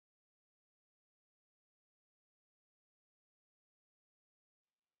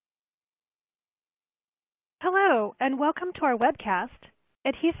Hello, and welcome to our webcast,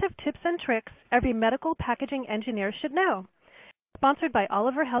 Adhesive Tips and Tricks Every Medical Packaging Engineer Should Know, sponsored by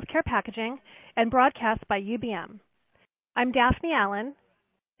Oliver Healthcare Packaging and broadcast by UBM. I'm Daphne Allen,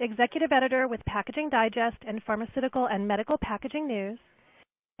 Executive Editor with Packaging Digest and Pharmaceutical and Medical Packaging News,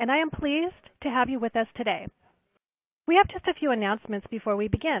 and I am pleased to have you with us today. We have just a few announcements before we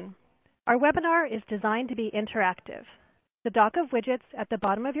begin. Our webinar is designed to be interactive. The dock of widgets at the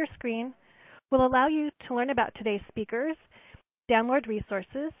bottom of your screen will allow you to learn about today's speakers, download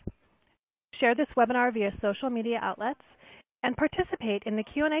resources, share this webinar via social media outlets, and participate in the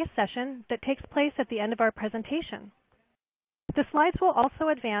Q&A session that takes place at the end of our presentation. The slides will also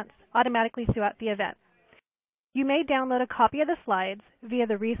advance automatically throughout the event. You may download a copy of the slides via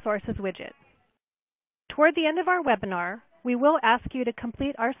the Resources widget. Toward the end of our webinar, we will ask you to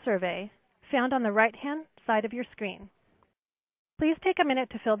complete our survey found on the right-hand side of your screen. Please take a minute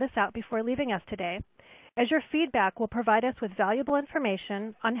to fill this out before leaving us today, as your feedback will provide us with valuable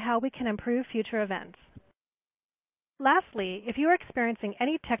information on how we can improve future events. Lastly, if you are experiencing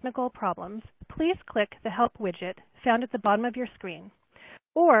any technical problems, please click the Help widget found at the bottom of your screen,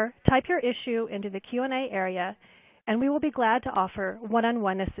 or type your issue into the Q&A area, and we will be glad to offer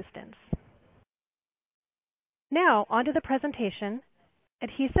one-on-one assistance. Now, on to the presentation,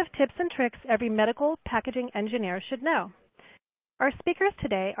 Adhesive Tips and Tricks Every Medical Packaging Engineer Should Know. Our speakers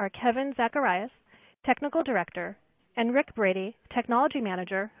today are Kevin Zacharias, Technical Director, and Rick Brady, Technology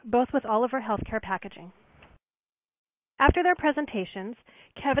Manager, both with Oliver Healthcare Packaging. After their presentations,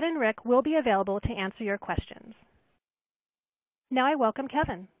 Kevin and Rick will be available to answer your questions. Now I welcome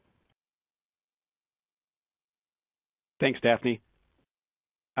Kevin. Thanks, Daphne.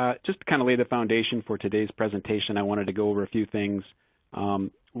 Just to kind of lay the foundation for today's presentation, I wanted to go over a few things.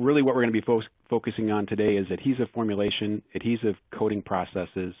 Really what we're going to be focusing on today is adhesive formulation, adhesive coating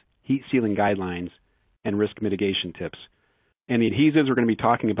processes, heat sealing guidelines, and risk mitigation tips. And the adhesives we're going to be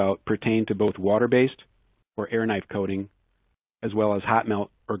talking about pertain to both water-based or air knife coating, as well as hot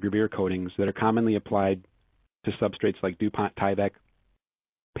melt or gravure coatings that are commonly applied to substrates like DuPont Tyvek,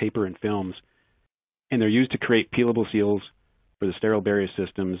 paper, and films. And they're used to create peelable seals for the sterile barrier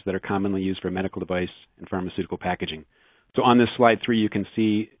systems that are commonly used for medical device and pharmaceutical packaging. So on this slide 3, you can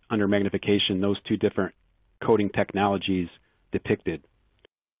see under magnification those two different coating technologies depicted.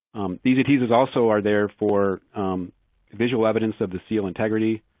 These adhesives also are there for visual evidence of the seal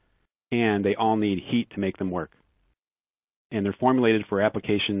integrity, and they all need heat to make them work. And they're formulated for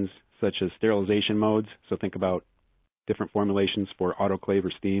applications such as sterilization modes, so think about different formulations for autoclave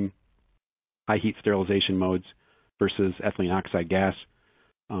or steam, high heat sterilization modes versus ethylene oxide gas.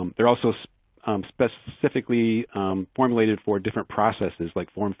 They're also specifically formulated for different processes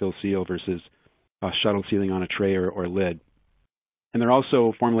like form-fill seal versus shuttle sealing on a tray or lid. And they're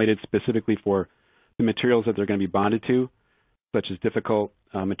also formulated specifically for the materials that they're going to be bonded to, such as difficult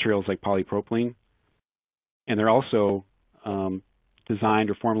materials like polypropylene. And they're also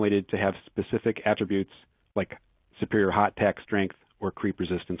designed or formulated to have specific attributes like superior hot tack strength or creep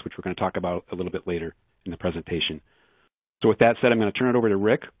resistance, which we're going to talk about a little bit later in the presentation. So with that said, I'm going to turn it over to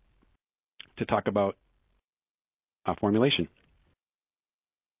Rick to talk about formulation.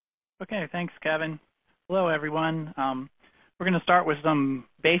 Okay, thanks, Kevin. Hello, everyone. We're going to start with some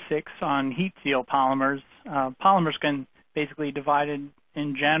basics on heat seal polymers. Polymers can basically divided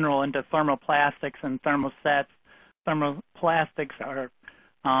in general into thermoplastics and thermosets. Thermoplastics are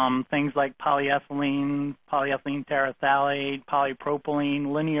things like polyethylene, polyethylene terephthalate,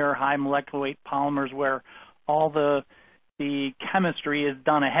 polypropylene, linear high molecular weight polymers where all the chemistry is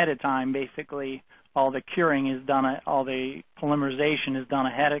done ahead of time, basically. All the curing is done, all the polymerization is done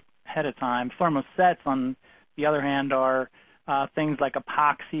ahead of time. Thermosets, on the other hand, are things like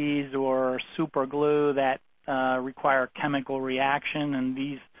epoxies or super glue that require chemical reaction, and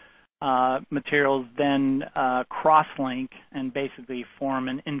these materials then cross-link and basically form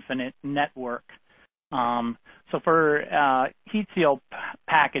an infinite network. So for heat seal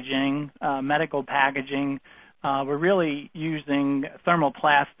packaging, medical packaging, we're really using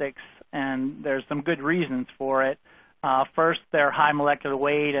thermoplastics, and there's some good reasons for it. First, they're high molecular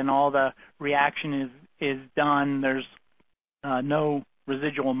weight, and all the reaction is done. There's no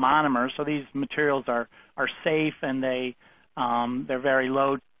residual monomers, so these materials are safe, and they're very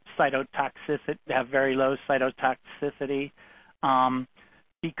low cytotoxicity. They have very low cytotoxicity.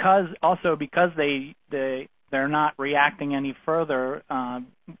 Because they're not reacting any further,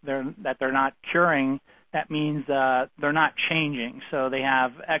 they're not curing. That means they're not changing, so they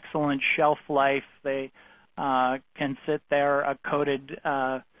have excellent shelf life. They can sit there, a coated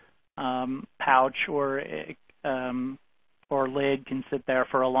pouch or lid can sit there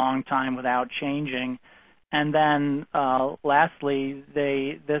for a long time without changing. And then lastly,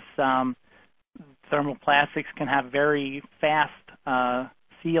 this thermoplastics can have very fast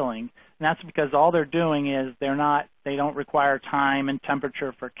sealing. And that's because all they're doing is they don't require time and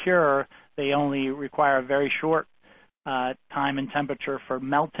temperature for cure. They only require a very short time and temperature for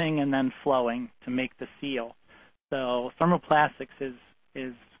melting and then flowing to make the seal. So thermoplastics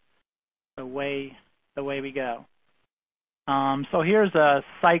is the way we go. So here's a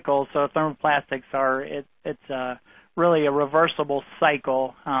cycle. So thermoplastics it's really a reversible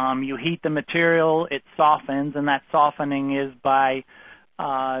cycle. You heat the material, it softens, and that softening is by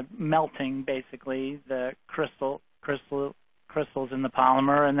melting basically the crystals in the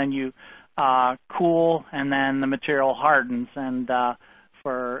polymer, and then you cool, and then the material hardens. And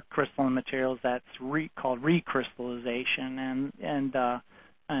for crystalline materials, that's called recrystallization, and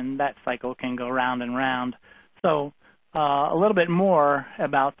that cycle can go round and round. So a little bit more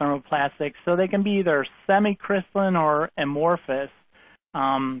about thermoplastics. So they can be either semi-crystalline or amorphous.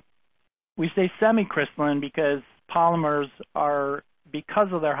 We say semi-crystalline because polymers are,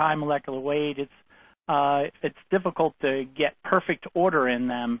 because of their high molecular weight, it's difficult to get perfect order in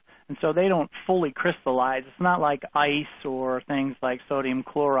them, and so they don't fully crystallize. It's not like ice or things like sodium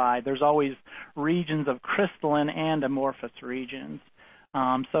chloride. There's always regions of crystalline and amorphous regions.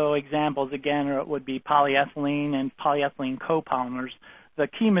 So examples, again, would be polyethylene and polyethylene copolymers. The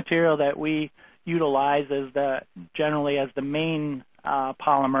key material that we utilize generally as the main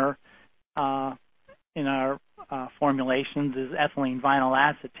polymer in our formulations is ethylene vinyl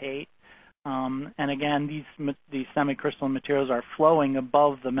acetate. And again, these semi-crystalline materials are flowing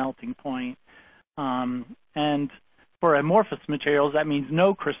above the melting point. And for amorphous materials, that means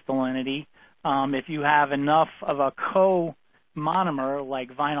no crystallinity. If you have enough of a co-monomer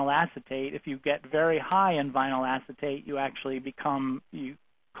like vinyl acetate, if you get very high in vinyl acetate, you actually become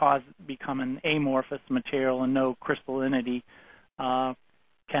an amorphous material, and no crystallinity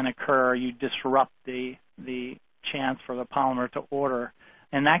can occur. You disrupt the chance for the polymer to order.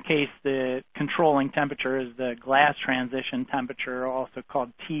 In that case, the controlling temperature is the glass transition temperature, also called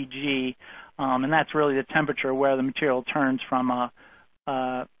TG, and that's really the temperature where the material turns from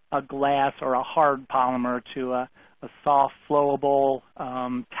a glass or a hard polymer to a soft, flowable,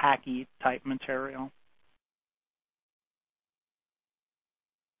 tacky type material.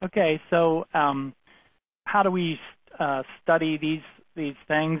 Okay, so how do we study these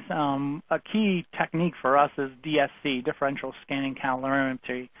things? A key technique for us is DSC, differential scanning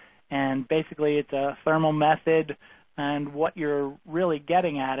calorimetry, and basically it's a thermal method, and what you're really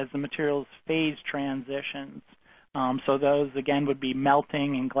getting at is the material's phase transitions. So those again would be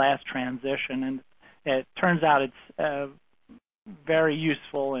melting and glass transition, and it turns out it's very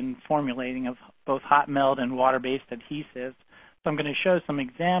useful in formulating of both hot melt and water-based adhesives. So I'm going to show some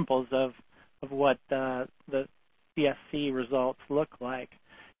examples of what the DSC results look like.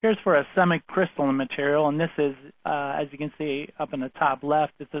 Here's for a semi-crystalline material, and this is, as you can see up in the top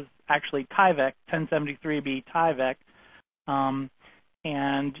left, this is actually Tyvek, 1073B Tyvek,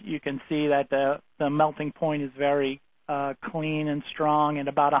 and you can see that the melting point is very clean and strong at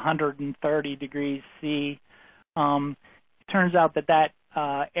about 130 degrees C. It turns out that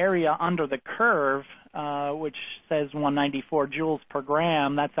area under the curve, which says 194 joules per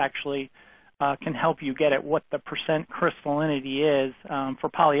gram, that's actually can help you get at what the percent crystallinity is. For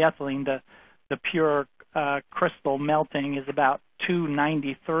polyethylene, the pure crystal melting is about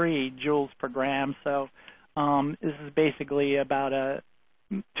 293 joules per gram. So this is basically about a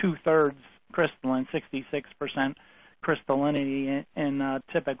 2/3 crystalline, 66% crystallinity in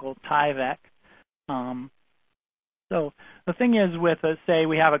typical Tyvek. So the thing is with, say,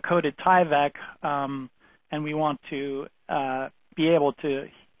 we have a coated Tyvek and we want to be able to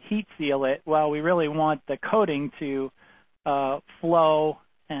heat seal it, well, we really want the coating to flow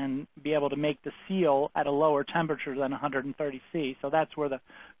and be able to make the seal at a lower temperature than 130 C. So that's where the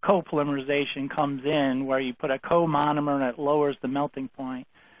copolymerization comes in, where you put a co-monomer and it lowers the melting point.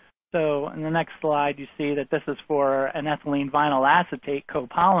 So in the next slide, you see that this is for an ethylene vinyl acetate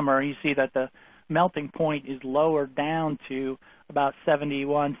copolymer. You see that the melting point is lowered down to about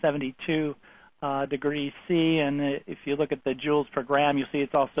 71, 72 degrees C, and if you look at the joules per gram, you see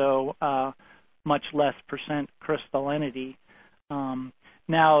it's also much less percent crystallinity.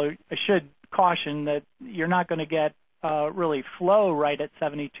 Now, I should caution that you're not going to get really flow right at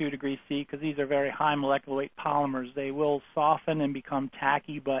 72 degrees C because these are very high molecular weight polymers. They will soften and become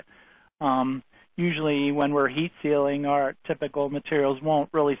tacky, but usually when we're heat sealing, our typical materials won't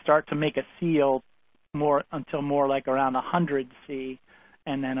really start to make a seal until more like around 100 C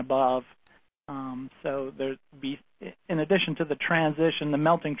and then above. So there'd be, in addition to the transition, the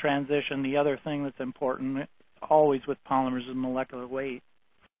melting transition, the other thing that's important always with polymers is molecular weight.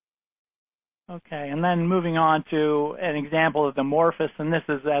 Okay, and then moving on to an example of the amorphous, and this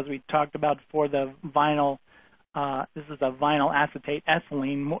is, as we talked about before, the vinyl. This is a vinyl acetate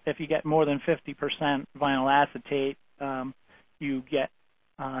ethylene. If you get more than 50% vinyl acetate, you get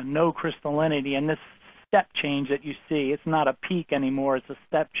no crystallinity. And this step change that you see, it's not a peak anymore, it's a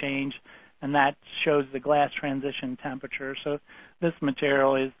step change, and that shows the glass transition temperature. So this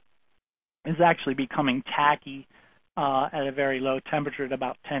material is actually becoming tacky at a very low temperature at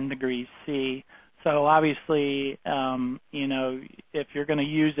about 10 degrees C. So obviously, you know, if you're going to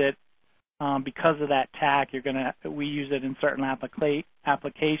use it because of that tack, we use it in certain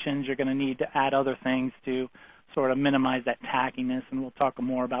applications. You're going to need to add other things to sort of minimize that tackiness, and we'll talk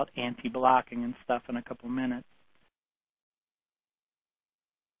more about anti-blocking and stuff in a couple minutes.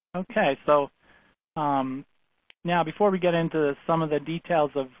 Okay, so now before we get into some of the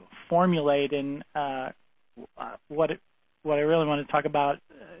details of formulating, what I really want to talk about,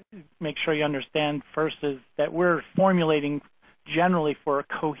 make sure you understand first, is that we're formulating generally for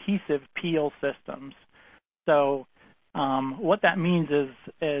cohesive peel systems. So what that means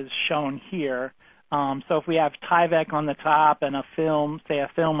is shown here. So if we have Tyvek on the top and a film, say a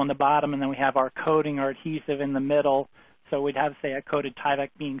film on the bottom, and then we have our coating or adhesive in the middle, so we'd have, say, a coated Tyvek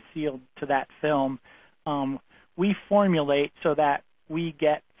being sealed to that film, we formulate so that we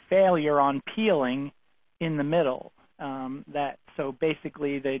get failure on peeling in the middle. So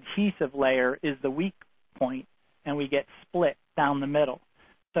basically the adhesive layer is the weak point, and we get split down the middle.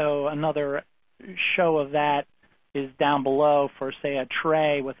 So another show of that is down below for, say, a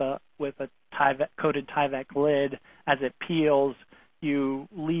tray with a Tyvek, coated Tyvek lid. As it peels, you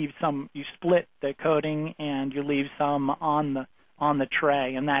split the coating and you leave some on the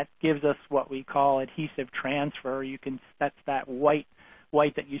tray, and that gives us what we call adhesive transfer. That's that white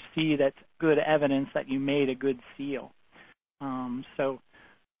that you see. That's good evidence that you made a good seal.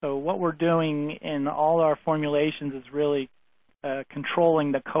 So what we're doing in all our formulations is really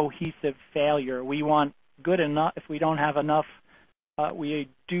controlling the cohesive failure. We want good enough. If we don't have enough, we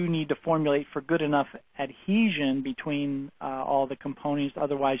do need to formulate for good enough adhesion between all the components.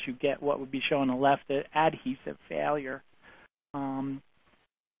 Otherwise, you get what would be shown on the left, adhesive failure.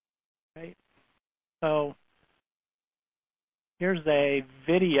 Right. So here's a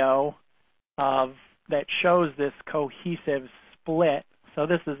video that shows this cohesive split. So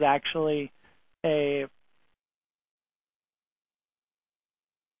this is actually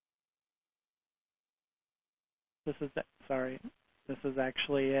this is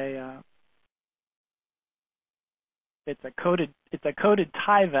actually it's a coated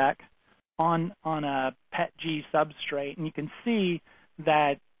Tyvek on a PETG substrate, and you can see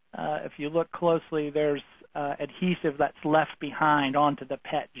that if you look closely, there's adhesive that's left behind onto the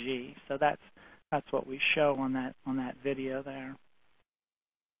PETG. So that's what we show on that video there.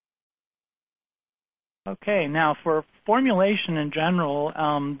 Okay, now for formulation in general,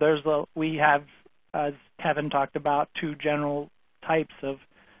 we have, as Kevin talked about, two general types of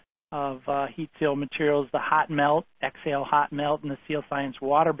heat seal materials: the hot melt, Exhale hot melt, and the Seal Science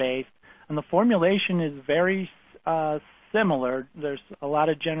water-based. And the formulation is very similar. There's a lot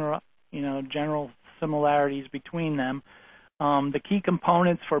of general similarities between them. The key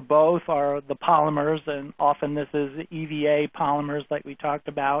components for both are the polymers, and often this is EVA polymers like we talked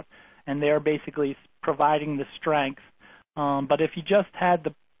about, and they're basically providing the strength. But if you just had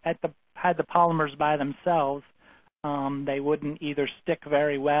the polymers by themselves, they wouldn't either stick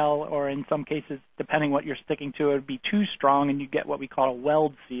very well, or in some cases, depending what you're sticking to, it would be too strong, and you get what we call a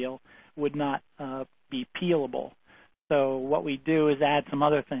weld seal, would not be peelable. So what we do is add some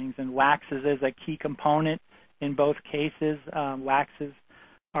other things, and waxes is a key component in both cases. Waxes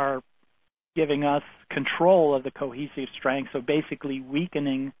are giving us control of the cohesive strength, so basically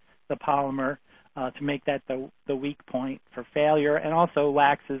weakening the polymer to make that the weak point for failure. And also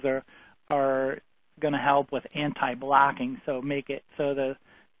waxes are going to help with anti-blocking, so make it so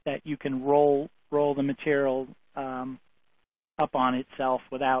that you can roll the material up on itself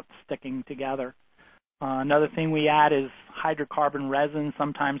without sticking together. Another thing we add is hydrocarbon resins,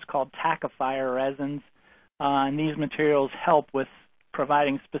 sometimes called tackifier resins. And these materials help with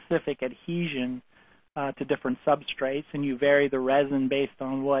providing specific adhesion to different substrates, and you vary the resin based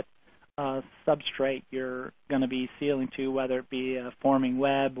on what substrate you're going to be sealing to, whether it be a forming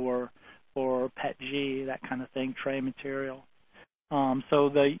web or PETG, that kind of thing, tray material. So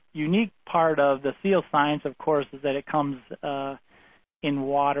the unique part of the Seal Science, of course, is that it comes in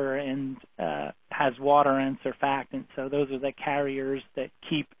water and has water and surfactant. So those are the carriers that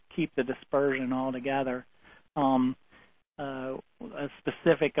keep keep the dispersion all together. A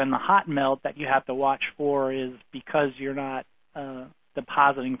specific on the hot melt that you have to watch for is because you're not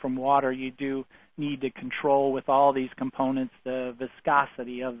depositing from water, you do need to control with all these components the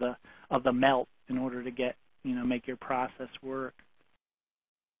viscosity of the melt in order to get, make your process work.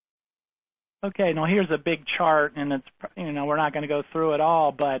 Okay, now here's a big chart, and it's, we're not going to go through it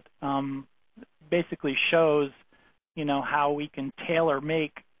all, but basically shows, how we can tailor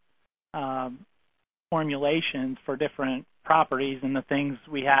make formulations for different properties, and the things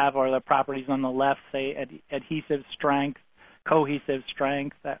we have are the properties on the left, say adhesive strength, cohesive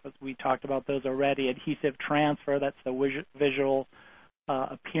strength, we talked about those already, adhesive transfer, that's the visual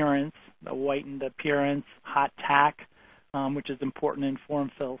appearance, the whitened appearance, hot tack, which is important in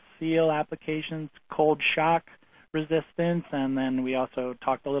form, fill, seal applications, cold shock resistance, and then we also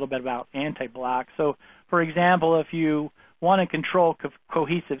talked a little bit about anti-block. So, for example, if you want to control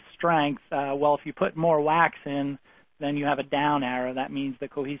cohesive strength, well, if you put more wax in, then you have a down arrow. That means the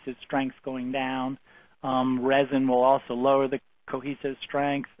cohesive strength's going down. Resin will also lower the cohesive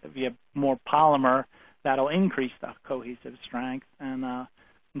strength. If you have more polymer, that'll increase the cohesive strength. And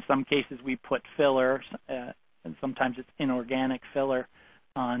in some cases, we put filler, and sometimes it's inorganic filler,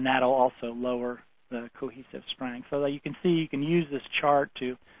 and that'll also lower the cohesive strength. So that you can see, you can use this chart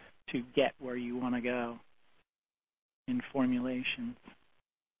to get where you want to go in formulations.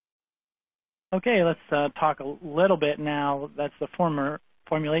 Okay, let's talk a little bit now. That's the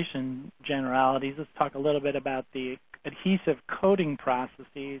formulation generalities. Let's talk a little bit about the adhesive coating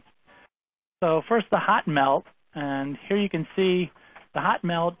processes. So first, the hot melt, and here you can see the hot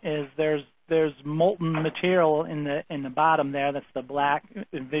melt is there's molten material in the bottom there. That's the black,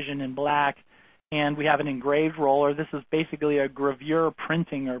 envisioned in black, and we have an engraved roller. This is basically a gravure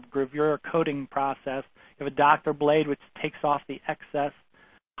printing or gravure coating process. You have a doctor blade which takes off the excess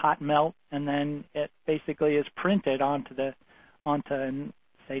hot melt, and then it basically is printed onto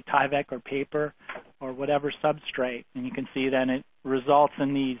say Tyvek or paper or whatever substrate, and you can see then it results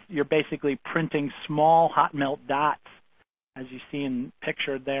in these. You're basically printing small hot melt dots, as you see in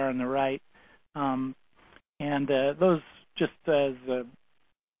pictured there on the right, and those, just as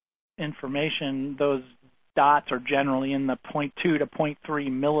information, those dots are generally in the 0.2 to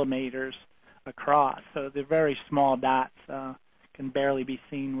 0.3 millimeters across, so they're very small dots. Can barely be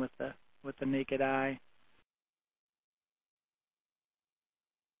seen with the naked eye.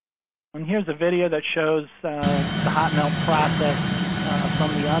 And here's a video that shows the hot melt process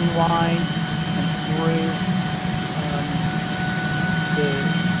from the unwind and through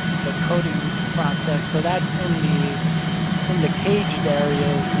the coating process. So that's in the caged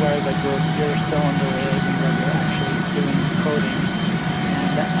areas where the gravure cylinder is and where you're actually doing the coating.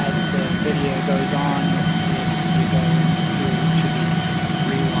 And as the video goes on, you go through to the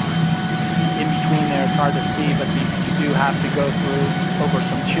rewind. In between there, it's hard to see, but you do have to go through over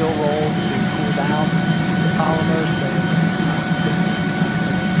some chill rolls to cool down the polymer, so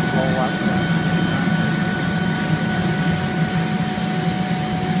roll up.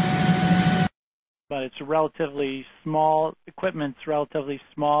 But it's relatively small. Equipment's relatively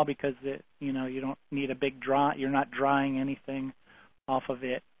small because you don't need a big dry. You're not drying anything off of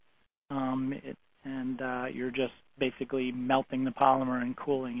it, and you're just basically melting the polymer and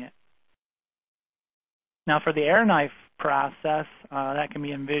cooling it. Now for the air knife process, that can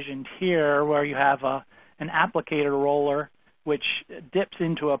be envisioned here, where you have an applicator roller which dips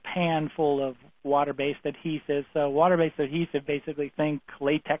into a pan full of water-based adhesive. So water-based adhesive, basically think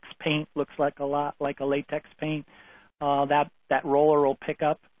latex paint, looks like a lot like a latex paint. That roller will pick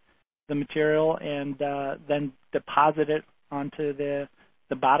up the material and then deposit it onto the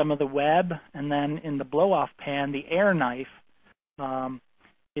bottom of the web, and then in the blow-off pan, the air knife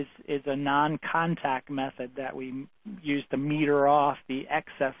is a non-contact method that we use to meter off the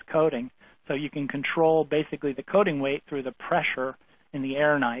excess coating. So you can control basically the coating weight through the pressure in the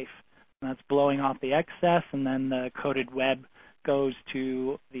air knife. And that's blowing off the excess, and then the coated web goes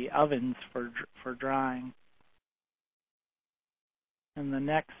to the ovens for drying. And the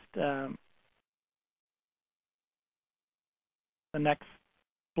next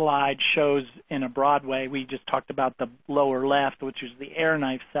slide shows in a broad way. We just talked about the lower left, which is the air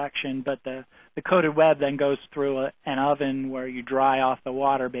knife section, but the coated web then goes through an oven where you dry off the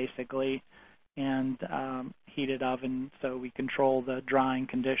water basically, and heated oven, so we control the drying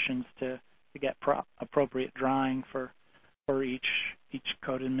conditions to get appropriate drying for each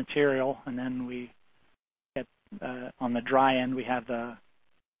coated material. And then we get on the dry end, we have the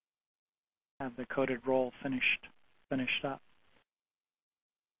coated roll finished up.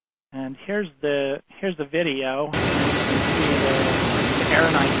 And here's the video. You can see the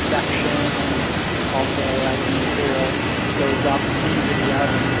air-night section, and also as the material goes up into the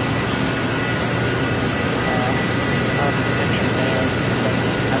oven. Another picture there,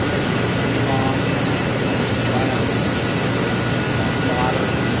 that's really long, water,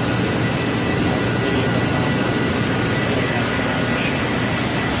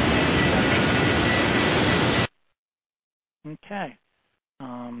 Okay,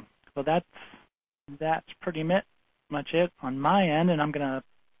 well that's pretty much it on my end, and I'm going to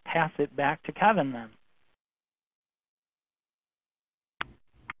pass it back to Kevin then.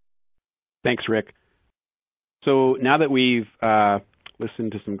 Thanks, Rick. So now that we've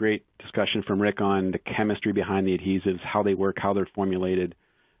listened to some great discussion from Rick on the chemistry behind the adhesives, how they work, how they're formulated,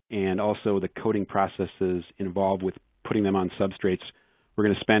 and also the coating processes involved with putting them on substrates, we're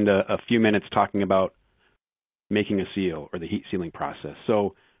going to spend a few minutes talking about making a seal or the heat sealing process.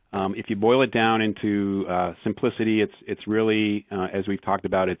 So if you boil it down into simplicity, it's really, as we've talked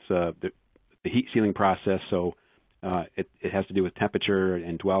about, it's the heat sealing process. So it has to do with temperature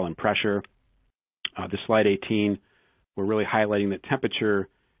and dwell and pressure. The slide 18, we're really highlighting that temperature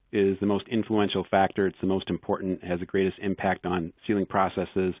is the most influential factor. It's the most important, has the greatest impact on sealing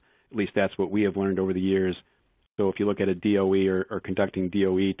processes. At least that's what we have learned over the years. So if you look at a DOE or conducting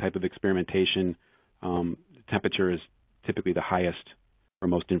DOE type of experimentation, temperature is typically the highest or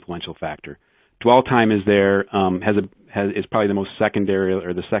most influential factor. Dwell time is there, is probably the most secondary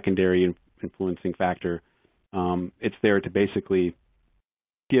or the secondary influencing factor. It's there to basically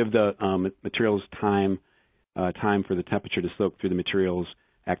give the materials time for the temperature to soak through the materials,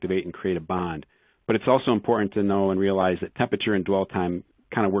 activate, and create a bond. But it's also important to know and realize that temperature and dwell time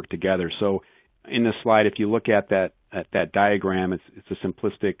kind of work together. So in this slide, if you look at that diagram, it's a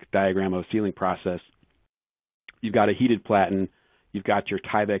simplistic diagram of a sealing process. You've got a heated platen, you've got your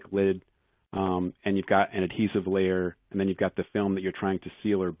Tyvek lid, and you've got an adhesive layer, and then you've got the film that you're trying to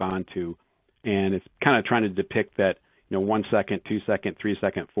seal or bond to. And it's kind of trying to depict that, 1 second, 2 second, 3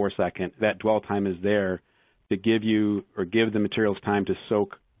 second, 4 second, that dwell time is there to give you or give the materials time to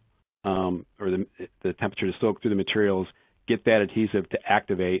soak, or the temperature to soak through the materials, get that adhesive to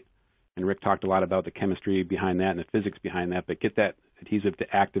activate. And Rick talked a lot about the chemistry behind that and the physics behind that, but get that adhesive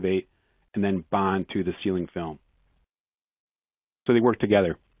to activate and then bond to the sealing film. So they work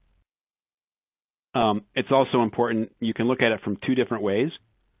together. It's also important, you can look at it from two different ways.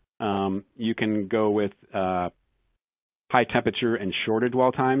 You can go with high temperature and shorter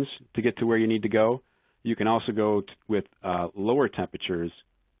dwell times to get to where you need to go. You can also go with lower temperatures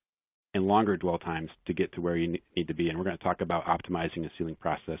and longer dwell times to get to where you need to be. And we're going to talk about optimizing the sealing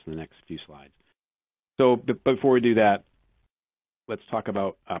process in the next few slides. So before we do that, let's talk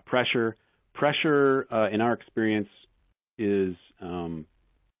about pressure. Pressure, in our experience, is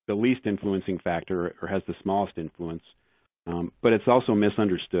the least influencing factor or has the smallest influence, but it's also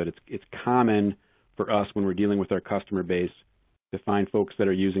misunderstood. It's common for us when we're dealing with our customer base to find folks that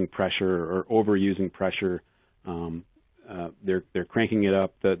are using pressure or overusing pressure. They're cranking it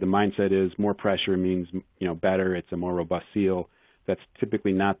up. The mindset is more pressure means better. It's a more robust seal. That's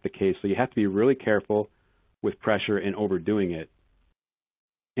typically not the case. So you have to be really careful with pressure and overdoing it.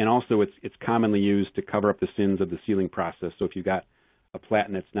 And also, it's commonly used to cover up the sins of the sealing process. So if you've got a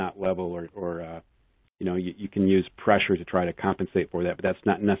platen that's not level, or you can use pressure to try to compensate for that, but that's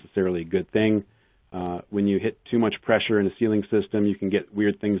not necessarily a good thing. When you hit too much pressure in a sealing system, you can get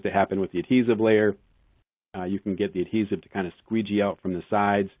weird things to happen with the adhesive layer. You can get the adhesive to kind of squeegee out from the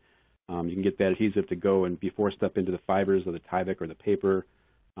sides. You can get that adhesive to go and be forced up into the fibers of the Tyvek or the paper,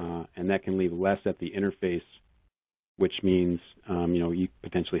 and that can leave less at the interface, which means you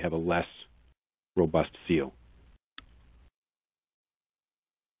potentially have a less robust seal.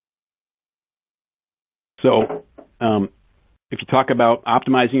 So if you talk about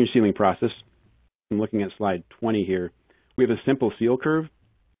optimizing your sealing process, I'm looking at slide 20 here. We have a simple seal curve.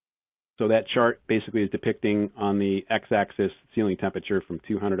 So that chart basically is depicting on the x-axis sealing temperature from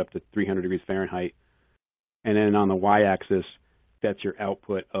 200 up to 300 degrees Fahrenheit. And then on the y-axis, that's your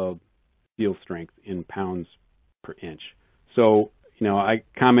output of seal strength in pounds per inch. So,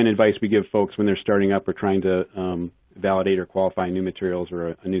 common advice we give folks when they're starting up or trying to validate or qualify new materials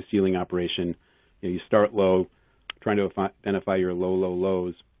or a new sealing operation, you start low, trying to identify your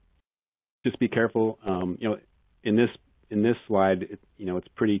lows. Just be careful. In this slide, it's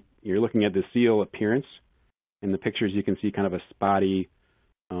pretty. You're looking at the seal appearance. In the pictures, you can see kind of a spotty,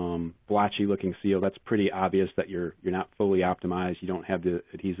 blotchy-looking seal. That's pretty obvious that you're not fully optimized. You don't have the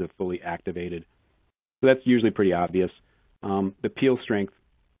adhesive fully activated. So that's usually pretty obvious. The peel strength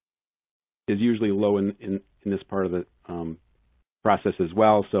is usually low in this part of the process as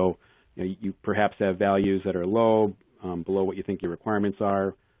well. So you perhaps have values that are low, below what you think your requirements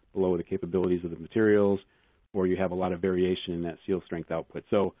are, below the capabilities of the materials, or you have a lot of variation in that seal strength output.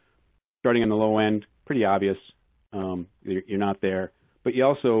 So starting on the low end, pretty obvious, you're not there. But you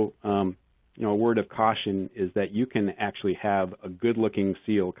also, a word of caution is that you can actually have a good-looking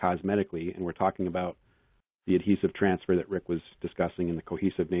seal cosmetically, and we're talking about the adhesive transfer that Rick was discussing and the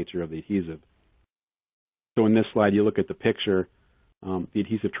cohesive nature of the adhesive. So in this slide, you look at the picture, the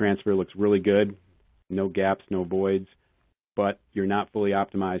adhesive transfer looks really good, no gaps, no voids, but you're not fully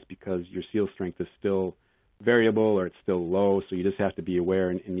optimized because your seal strength is still variable or it's still low, so you just have to be aware,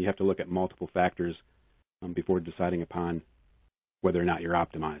 and you have to look at multiple factors before deciding upon whether or not you're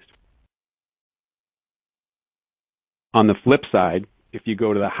optimized. On the flip side, if you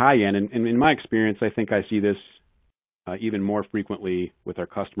go to the high end, and in my experience, I think I see this even more frequently with our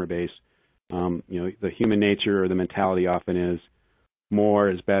customer base, the human nature or the mentality often is more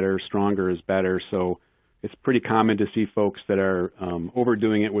is better, stronger is better. So it's pretty common to see folks that are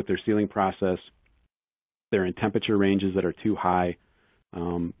overdoing it with their sealing process. They're in temperature ranges that are too high.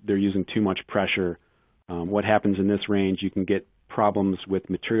 They're using too much pressure. What happens in this range, you can get problems with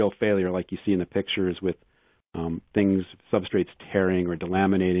material failure like you see in the pictures with things, substrates tearing or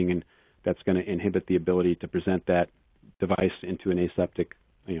delaminating, and that's going to inhibit the ability to present that device into an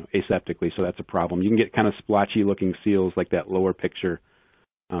aseptically, so that's a problem. You can get kind of splotchy looking seals like that lower picture,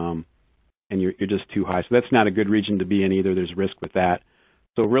 and you're just too high. So that's not a good region to be in either. There's risk with that.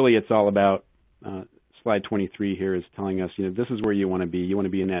 So really it's all about, slide 23 here is telling us, this is where you want to be. You want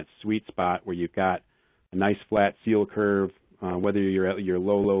to be in that sweet spot where you've got a nice flat seal curve, whether you're at your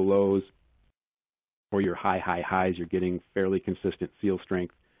low lows or your high highs, you're getting fairly consistent seal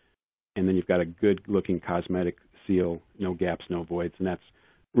strength. And then you've got a good-looking cosmetic seal, no gaps, no voids. And that's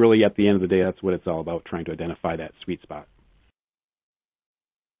really, at the end of the day, that's what it's all about, trying to identify that sweet spot.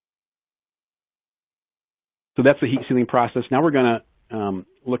 So that's the heat sealing process. Now we're going to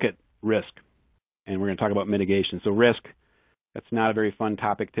look at risk, and we're going to talk about mitigation. So risk, that's not a very fun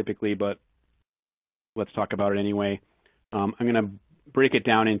topic typically, but let's talk about it anyway. I'm going to break it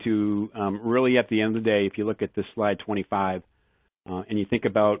down into really at the end of the day, if you look at this slide 25, and you think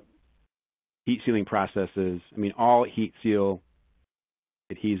about heat sealing processes, all heat seal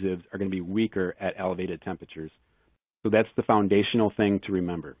adhesives are going to be weaker at elevated temperatures. So that's the foundational thing to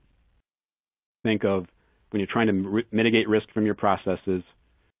remember. Think of when you're trying to mitigate risk from your processes,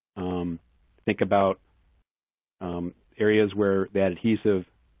 think about areas where that adhesive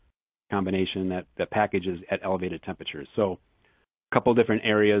combination, that package is at elevated temperatures. So a couple different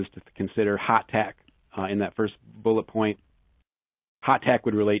areas to consider. Hot tack in that first bullet point. Hot tack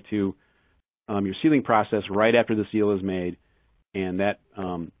would relate to your sealing process right after the seal is made, and that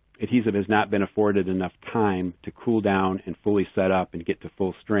adhesive has not been afforded enough time to cool down and fully set up and get to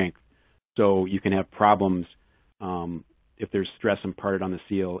full strength. So you can have problems if there's stress imparted on the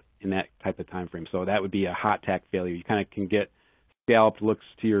seal in that type of time frame. So that would be a hot tack failure. You kind of can get scalloped looks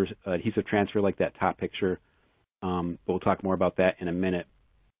to your adhesive transfer like that top picture. We'll talk more about that in a minute.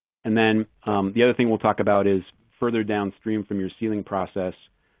 And then the other thing we'll talk about is further downstream from your sealing process,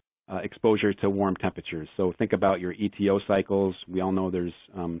 exposure to warm temperatures. So think about your ETO cycles. We all know there's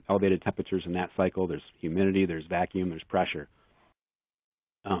elevated temperatures in that cycle. There's humidity, there's vacuum, there's pressure.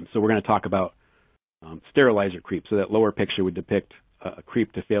 So we're going to talk about sterilizer creep. So that lower picture would depict a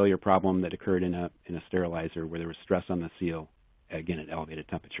creep to failure problem that occurred in a sterilizer where there was stress on the seal, again, at elevated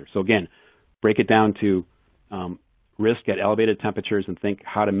temperature. So again, break it down to risk at elevated temperatures and think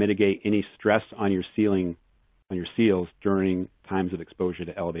how to mitigate any stress on your seals during times of exposure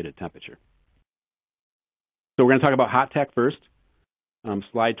to elevated temperature. So we're going to talk about hot tack first.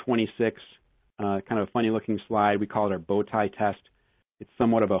 Slide 26, kind of a funny looking slide. We call it our bow tie test. It's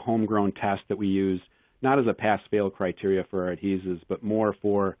somewhat of a homegrown test that we use, not as a pass-fail criteria for our adhesives, but more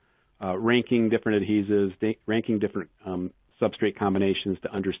for ranking different adhesives, ranking different substrate combinations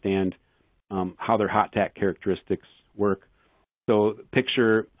to understand how their hot tack characteristics work. So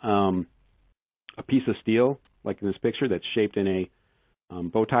picture a piece of steel, like in this picture, that's shaped in a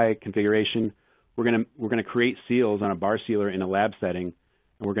bow tie configuration. We're going to create seals on a bar sealer in a lab setting,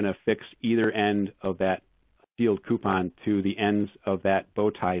 and we're going to fix either end of that sealed coupon to the ends of that bow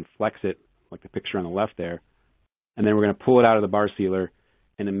tie and flex it, like the picture on the left there. And then we're going to pull it out of the bar sealer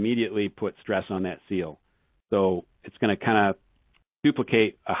and immediately put stress on that seal. So it's going to kind of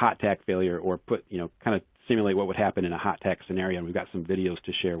duplicate a hot tack failure, or kind of simulate what would happen in a hot tack scenario. And we've got some videos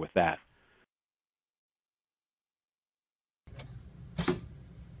to share with that.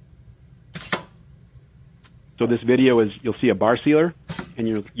 So this video is, you'll see a bar sealer, and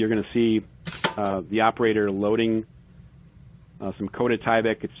you're going to see the operator loading some coated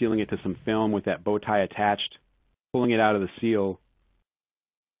Tyvek. It's sealing it to some film with that bow tie attached. pulling it out of the seal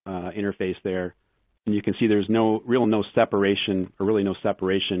interface there, and you can see there's no separation, or really no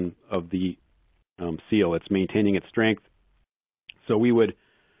separation of the seal. It's maintaining its strength. So we would,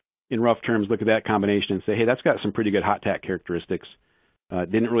 in rough terms, look at that combination and say, hey, that's got some pretty good hot tack characteristics.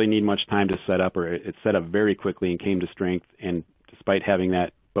 Didn't really need much time to set up, or it set up very quickly and came to strength. And despite having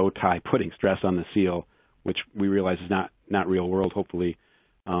that bow tie putting stress on the seal, which we realize is not real world, hopefully,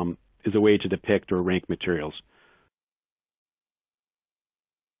 is a way to depict or rank materials.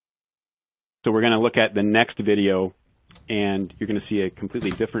 So we're going to look at the next video, and you're going to see a completely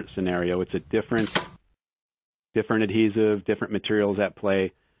different scenario. It's a different adhesive, different materials at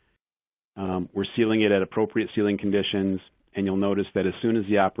play. We're sealing it at appropriate sealing conditions, and you'll notice that as soon as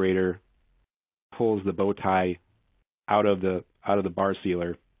the operator pulls the bow tie out of the bar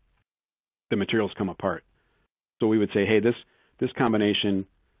sealer, the materials come apart. So we would say, hey, this combination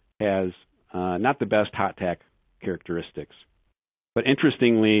has not the best hot tack characteristics. But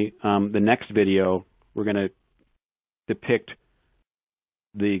interestingly, the next video, we're going to depict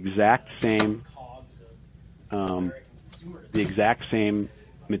the exact same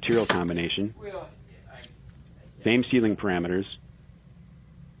material combination, same sealing parameters,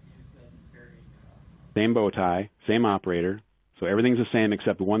 same bow tie, same operator. So everything's the same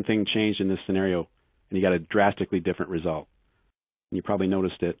except one thing changed in this scenario, and you got a drastically different result. And you probably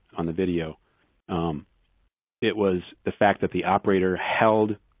noticed it on the video. It was the fact that the operator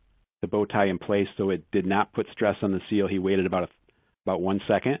held the bow tie in place so it did not put stress on the seal. He waited about 1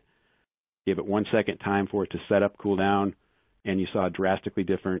 second, gave it 1 second time for it to set up, cool down, and you saw a drastically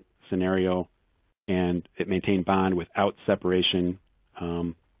different scenario, and it maintained bond without separation.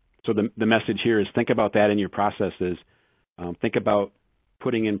 So the message here is think about that in your processes. Think about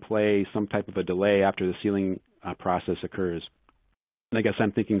putting in play some type of a delay after the sealing process occurs. And I guess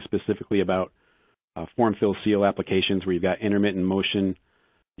I'm thinking specifically about form fill seal applications where you've got intermittent motion,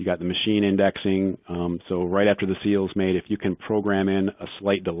 you got the machine indexing. So right after the seal is made, if you can program in a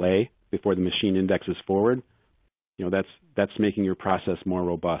slight delay before the machine indexes forward, that's making your process more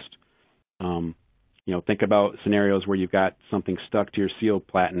robust. Think about scenarios where you've got something stuck to your seal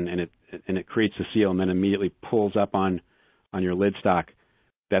platen and it creates a seal and then immediately pulls up on your lid stock.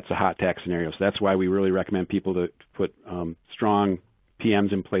 That's a hot tack scenario. So that's why we really recommend people to put strong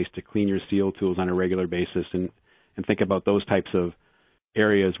PMs in place to clean your seal tools on a regular basis and think about those types of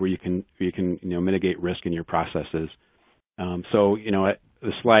areas where you can mitigate risk in your processes.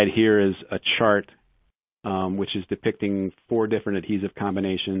 The slide here is a chart which is depicting 4 different adhesive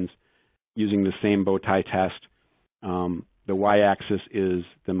combinations using the same bow tie test. The y-axis is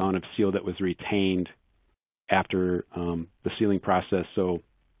the amount of seal that was retained after the sealing process. So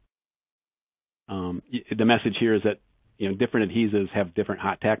the message here is that different adhesives have different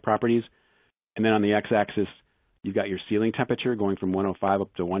hot tack properties. And then on the x-axis, you've got your sealing temperature going from 105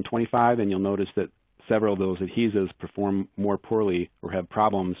 up to 125, and you'll notice that several of those adhesives perform more poorly or have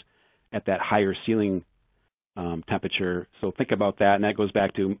problems at that higher sealing temperature. So think about that, and that goes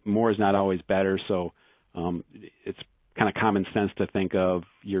back to more is not always better. So it's kind of common sense to think of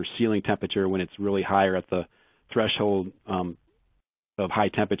your sealing temperature when it's really higher at the threshold of high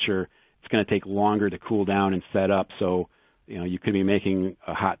temperature. It's going to take longer to cool down and set up. So you could be making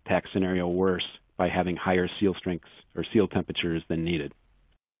a hot tack scenario worse by having higher seal strengths or seal temperatures than needed.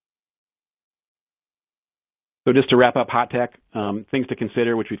 So just to wrap up hot tack, things to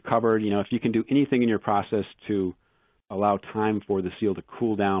consider, which we've covered. If you can do anything in your process to allow time for the seal to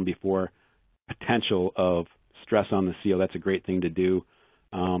cool down before potential of stress on the seal, that's a great thing to do.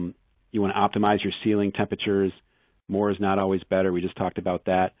 You want to optimize your sealing temperatures. More is not always better. We just talked about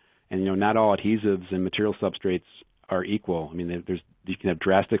that. And not all adhesives and material substrates are equal. I mean, you can have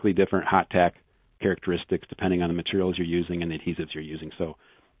drastically different hot tack characteristics depending on the materials you're using and the adhesives you're using. So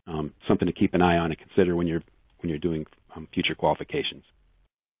something to keep an eye on and consider when you're doing future qualifications.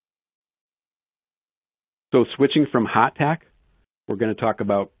 So switching from hot tack, we're going to talk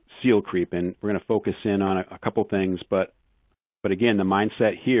about seal creep, and we're going to focus in on a couple things. But again, the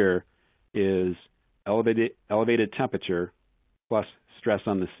mindset here is elevated temperature plus stress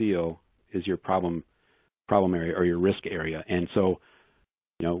on the seal is your problem area or your risk area. And so,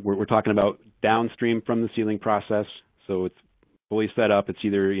 we're talking about downstream from the sealing process. So it's fully set up. It's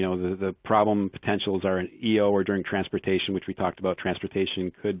either, the problem potentials are an EO or during transportation, which we talked about.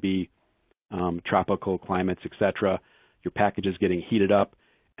 Transportation could be tropical climates, etc. Your package is getting heated up.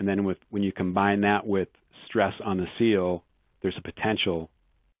 And then when you combine that with stress on the seal, there's a potential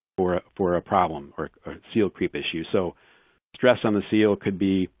for a problem or a seal creep issue. So stress on the seal could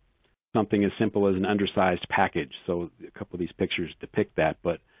be something as simple as an undersized package. So a couple of these pictures depict that.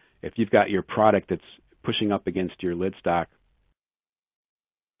 But if you've got your product that's pushing up against your lid stock,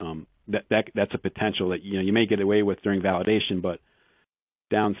 that's a potential that you may get away with during validation, but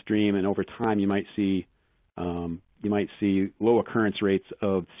downstream and over time you might see low occurrence rates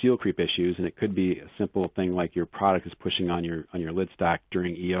of seal creep issues, and it could be a simple thing like your product is pushing on your lid stock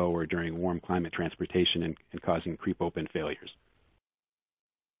during EO or during warm climate transportation and causing creep open failures.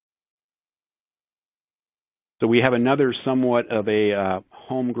 So we have another somewhat of a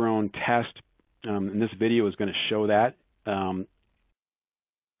homegrown test, and this video is going to show that.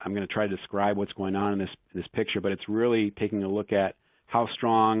 I'm going to try to describe what's going on in this picture, but it's really taking a look at how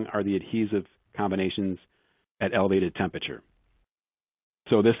strong are the adhesive combinations at elevated temperature.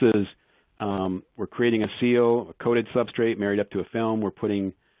 So this is, we're creating a seal, a coated substrate married up to a film. We're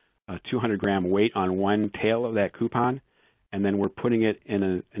putting a 200-gram weight on one tail of that coupon, and then we're putting it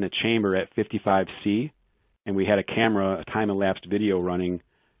in a chamber at 55 C. And we had a camera, a time-elapsed video running,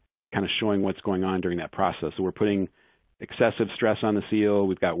 kind of showing what's going on during that process. So we're putting excessive stress on the seal.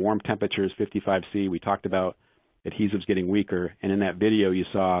 We've got warm temperatures, 55 C. We talked about adhesives getting weaker. And in that video, you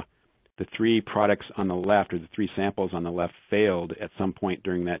saw the 3 products on the left, or the 3 samples on the left, failed at some point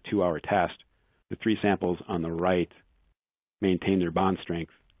during that 2-hour test. The 3 samples on the right maintained their bond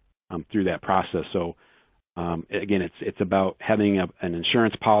strength through that process. So again, it's about having an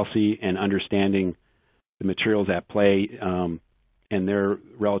insurance policy and understanding the materials at play and their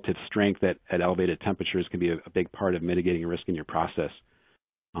relative strength at elevated temperatures can be a big part of mitigating risk in your process.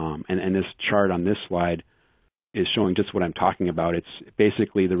 And this chart on this slide is showing just what I'm talking about. It's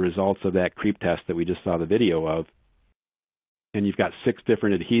basically the results of that creep test that we just saw the video of. And you've got 6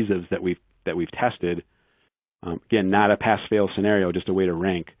 different adhesives that we've tested. Again, not a pass-fail scenario, just a way to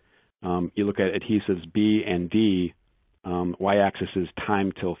rank. You look at adhesives B and D. Y-axis is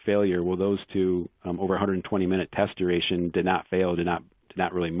time till failure. Well, those two, over 120-minute test duration, did not fail, did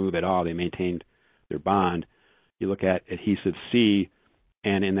not really move at all. They maintained their bond. You look at adhesive C,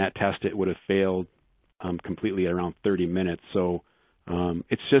 and in that test, it would have failed completely at around 30 minutes. So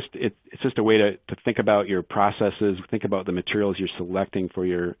it's just a way to think about your processes, think about the materials you're selecting for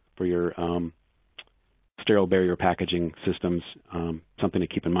your sterile barrier packaging systems. Something to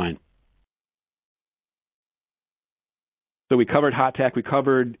keep in mind. So we covered hot tack, we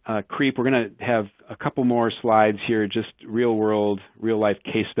covered creep. We're going to have a couple more slides here, just real-world, real-life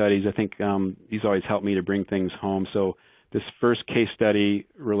case studies. I think these always help me to bring things home. So this first case study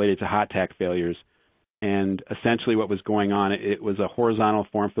related to hot tack failures. And essentially what was going on, it was a horizontal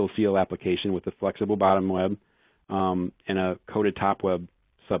form-fill seal application with a flexible bottom web and a coated top web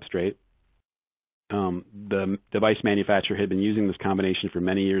substrate. The device manufacturer had been using this combination for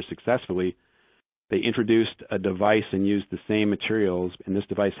many years successfully. They introduced a device and used the same materials, and this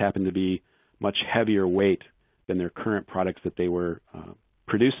device happened to be much heavier weight than their current products that they were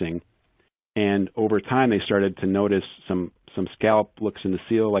producing. And over time, they started to notice some scallop looks in the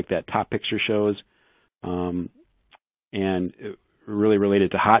seal, like that top picture shows, and it really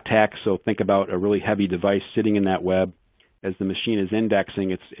related to hot tack. So think about a really heavy device sitting in that web. As the machine is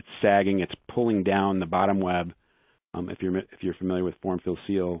indexing, it's sagging, it's pulling down the bottom web. If you're familiar with form-fill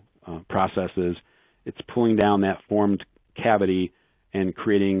seal processes, it's pulling down that formed cavity and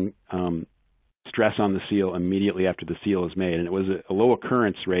creating stress on the seal immediately after the seal is made. And it was a low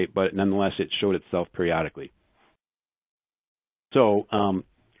occurrence rate, but nonetheless, it showed itself periodically. So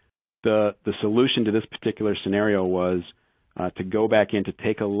the solution to this particular scenario was to go back in to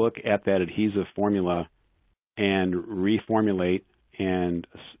take a look at that adhesive formula and reformulate and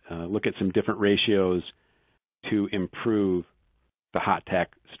look at some different ratios to improve the hot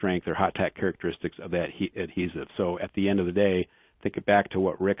tack strength or hot tack characteristics of that adhesive. So at the end of the day, think it back to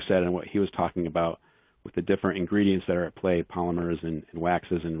what Rick said and what he was talking about with the different ingredients that are at play, polymers and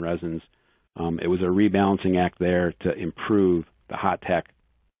waxes and resins. It was a rebalancing act there to improve the hot tack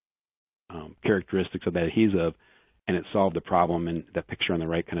characteristics of that adhesive, and it solved the problem. And that picture on the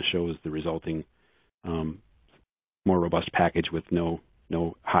right kind of shows the resulting more robust package with no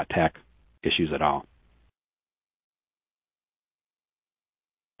hot tack issues at all.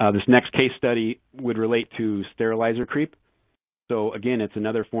 This next case study would relate to sterilizer creep. So again, it's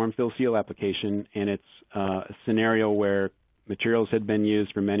another form-fill seal application, and it's a scenario where materials had been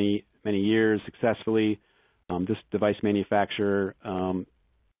used for many years successfully. This device manufacturer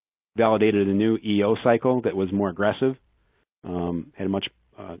validated a new EO cycle that was more aggressive, had much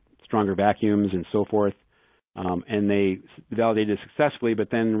stronger vacuums and so forth. And they validated it successfully,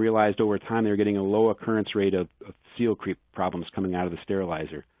 but then realized over time they were getting a low occurrence rate of seal creep problems coming out of the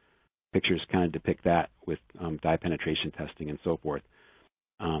sterilizer. Pictures kind of depict that with dye penetration testing and so forth.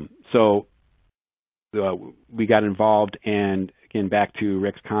 So we got involved, and again, back to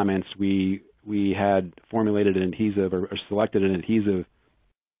Rick's comments, we we had formulated an adhesive or selected an adhesive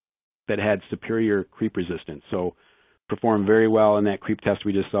that had superior creep resistance. So performed very well in that creep test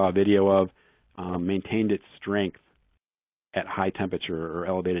we just saw a video of, maintained its strength at high temperature or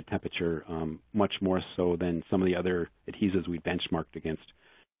elevated temperature, much more so than some of the other adhesives we benchmarked against.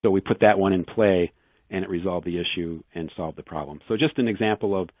 So we put that one in play, and it resolved the issue and solved the problem. So just an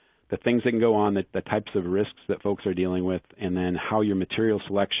example of the things that can go on, the types of risks that folks are dealing with, and then how your material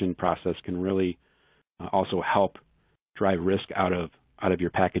selection process can really also help drive risk out of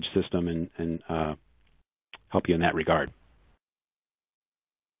your package system and help you in that regard.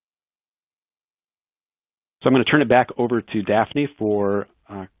 So I'm going to turn it back over to Daphne for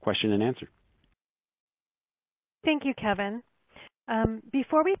question and answer. Thank you, Kevin.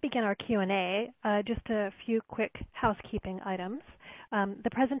 Before we begin our Q&A, just a few quick housekeeping items. The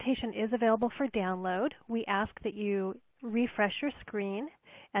presentation is available for download. We ask that you refresh your screen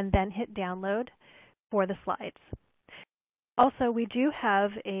and then hit download for the slides. Also, we do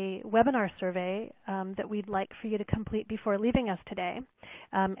have a webinar survey that we'd like for you to complete before leaving us today,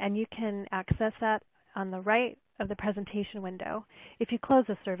 and you can access that on the right of the presentation window. If you close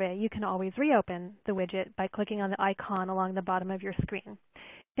the survey, you can always reopen the widget by clicking on the icon along the bottom of your screen.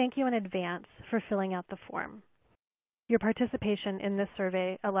 Thank you in advance for filling out the form. Your participation in this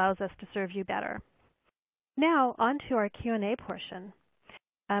survey allows us to serve you better. Now, on to our Q&A portion.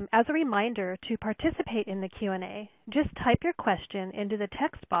 As a reminder, to participate in the Q&A, just type your question into the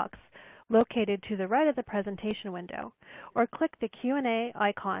text box located to the right of the presentation window, or click the Q&A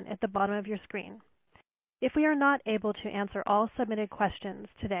icon at the bottom of your screen. If we are not able to answer all submitted questions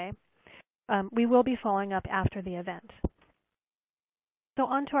today, we will be following up after the event. So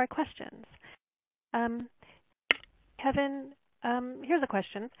on to our questions. Kevin, here's a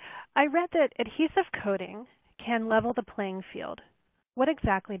question. I read that adhesive coating can level the playing field. What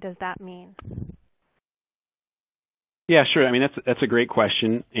exactly does that mean? Yeah, sure. I mean, that's a great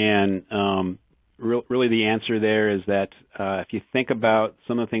question, and really the answer there is that if you think about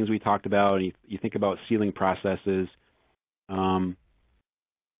some of the things we talked about, and you think about sealing processes, in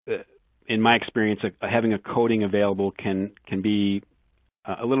my experience, having a coating available can be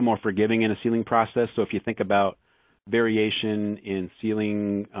a little more forgiving in a sealing process. So if you think about variation in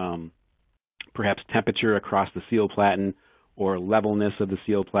sealing, perhaps temperature across the seal platen, or levelness of the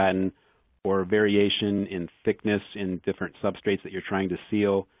seal platen, or variation in thickness in different substrates that you're trying to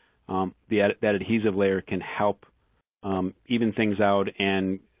seal, that adhesive layer can help even things out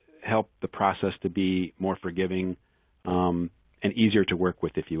and help the process to be more forgiving and easier to work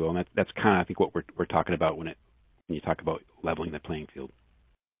with, if you will. And that's kind of, I think, what we're talking about when you talk about leveling the playing field.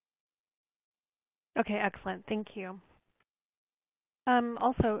 Okay, excellent. Thank you.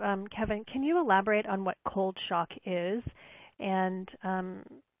 Also, Kevin, can you elaborate on what cold shock is? And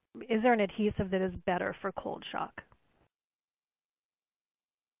is there an adhesive that is better for cold shock?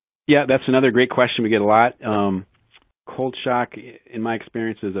 Yeah, that's another great question we get a lot. Cold shock, in my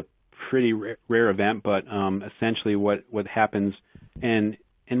experience, is a pretty rare event, but essentially what happens, and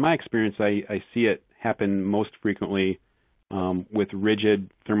in my experience, I see it happen most frequently with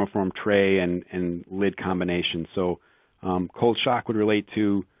rigid thermoform tray and lid combination. So cold shock would relate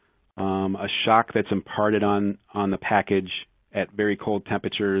to a shock that's imparted on the package at very cold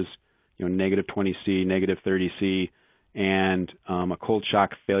temperatures, negative 20 C, negative 30 C, and a cold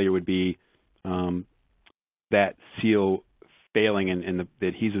shock failure would be that seal failing and the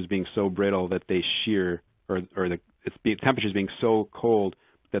adhesives being so brittle that they shear, or the temperatures being so cold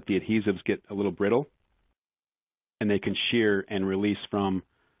that the adhesives get a little brittle, and they can shear and release from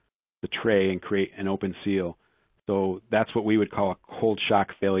the tray and create an open seal. So that's what we would call a cold shock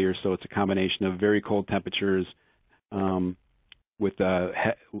failure. So it's a combination of very cold temperatures with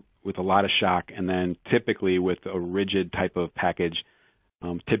a lot of shock, and then typically with a rigid type of package.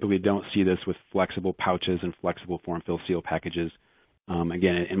 Typically don't see this with flexible pouches and flexible form-fill seal packages.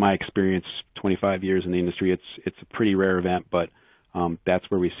 Again, in my experience, 25 years in the industry, it's a pretty rare event, but that's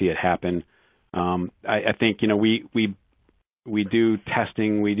where we see it happen. I think we do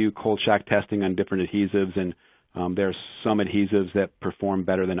testing, we do cold shock testing on different adhesives, and there are some adhesives that perform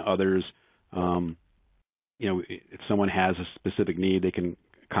better than others. If someone has a specific need, they can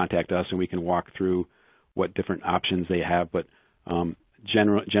contact us and we can walk through what different options they have. But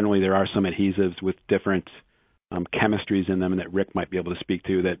generally, there are some adhesives with different chemistries in them that Rick might be able to speak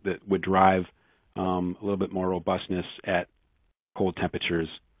to that would drive a little bit more robustness at cold temperatures.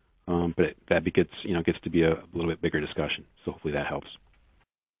 But that gets to be a little bit bigger discussion. So hopefully that helps.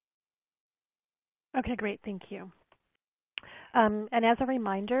 Okay, great. Thank you. And as a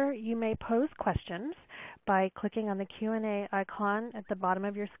reminder, you may pose questions by clicking on the Q&A icon at the bottom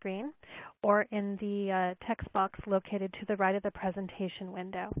of your screen or in the text box located to the right of the presentation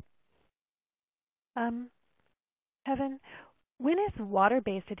window. Kevin, when is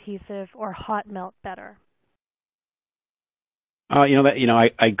water-based adhesive or hot melt better?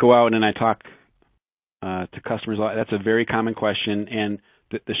 I go out and I talk to customers a lot. That's a very common question, and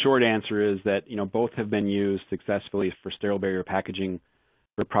the short answer is that both have been used successfully for sterile barrier packaging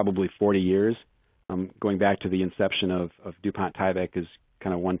for probably 40 years, going back to the inception of DuPont Tyvek is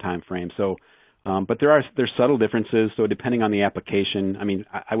kind of one time frame. So, but there's subtle differences. So depending on the application,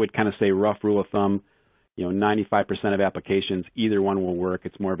 I would kind of say rough rule of thumb, 95% of applications, either one will work.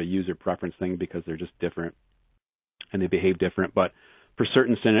 It's more of a user preference thing because they're just different and they behave different. But for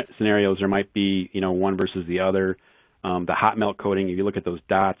certain scenarios, there might be one versus the other. The hot melt coating, if you look at those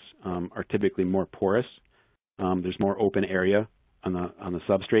dots, are typically more porous. There's more open area on the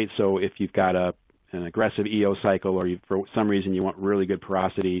substrate. So if you've got an aggressive EO cycle or for some reason you want really good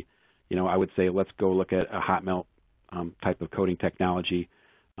porosity, I would say let's go look at a hot melt type of coating technology.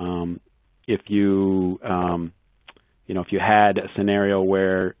 If you had a scenario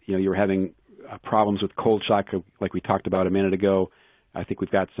where you were having problems with cold shock, like we talked about a minute ago, I think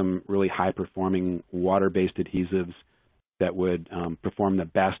we've got some really high performing water-based adhesives that would perform the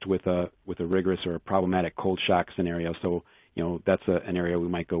best with a rigorous or a problematic cold shock scenario. So that's an area we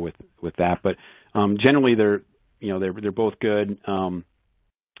might go with that. But generally they're both good.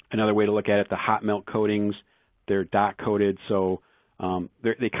 Another way to look at it, the hot melt coatings, they're dot coated, so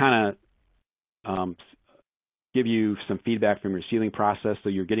they kind of give you some feedback from your sealing process, so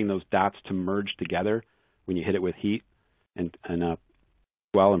you're getting those dots to merge together when you hit it with heat and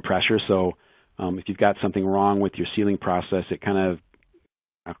swell and pressure. So if you've got something wrong with your sealing process, it kind of,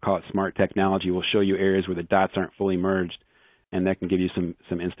 I'll call it smart technology, will show you areas where the dots aren't fully merged, and that can give you some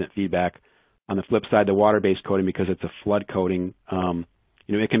instant feedback. On the flip side, the water-based coating, because it's a flood coating,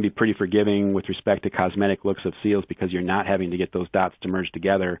 it can be pretty forgiving with respect to cosmetic looks of seals because you're not having to get those dots to merge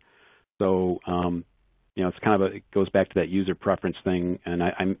together. So, it's kind of it goes back to that user preference thing. And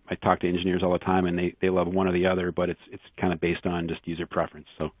I talk to engineers all the time, and they love one or the other, but it's kind of based on just user preference.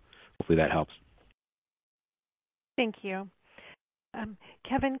 So hopefully that helps. Thank you.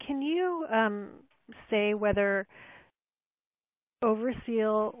 Kevin, can you say whether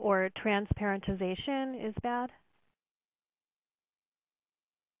overseal or transparentization is bad?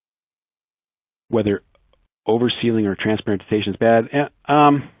 Whether oversealing or transparentization is bad?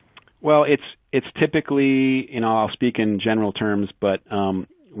 Well, it's typically, I'll speak in general terms, but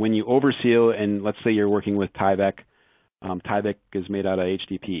when you overseal, and let's say you're working with Tyvek, Tyvek is made out of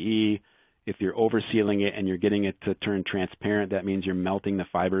HDPE. If you're oversealing it and you're getting it to turn transparent, that means you're melting the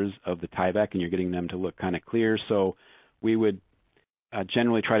fibers of the Tyvek and you're getting them to look kind of clear. So we would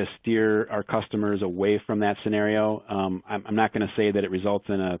generally try to steer our customers away from that scenario. I'm not going to say that it results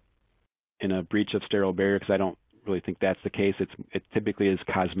in a breach of sterile barrier because I don't really think that's the case. It typically is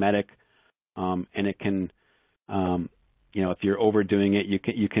cosmetic, and it can, if you're overdoing it,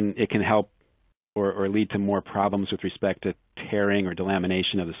 it can help or lead to more problems with respect to tearing or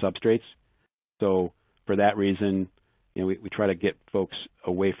delamination of the substrates. So for that reason, we try to get folks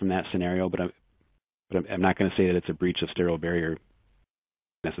away from that scenario, but I'm not going to say that it's a breach of sterile barrier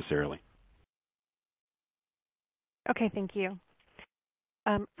necessarily. Okay, thank you.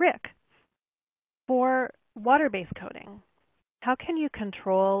 Rick, for water-based coating, how can you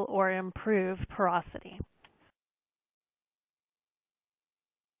control or improve porosity?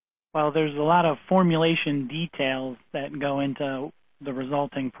 Well, there's a lot of formulation details that go into the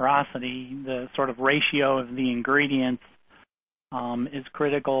resulting porosity. The sort of ratio of the ingredients is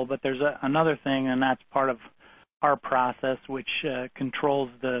critical, but there's another thing, and that's part of our process, which controls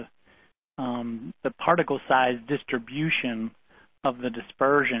the particle size distribution of the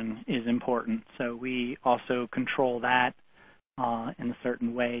dispersion is important. So we also control that in a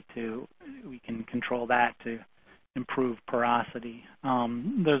certain way we can control that to improve porosity.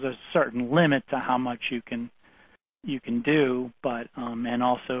 There's a certain limit to how much you can do, but and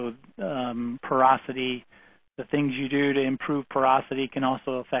also porosity, the things you do to improve porosity can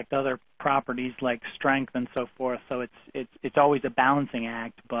also affect other properties like strength and so forth. So it's always a balancing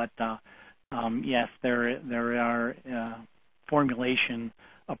act, but yes, there are formulation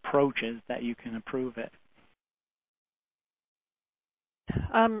approaches that you can improve it.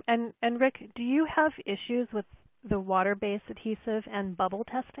 And Rick, do you have issues with the water-based adhesive and bubble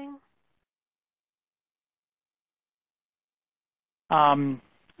testing? A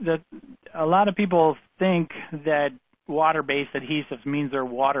lot of people think that water-based adhesives means they're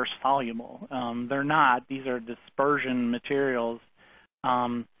water soluble. They're not. These are dispersion materials.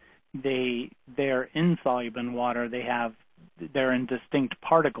 they're insoluble in water. They're in distinct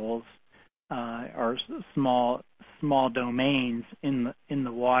particles or small domains in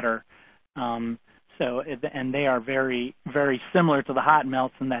the water. And they are very, very similar to the hot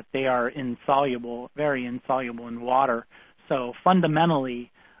melts in that they are very insoluble in water. So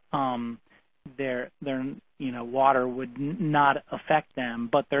fundamentally, water would not affect them.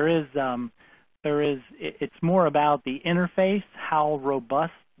 But it's more about the interface, how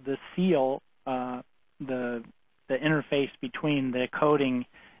robust the seal, the interface between the coating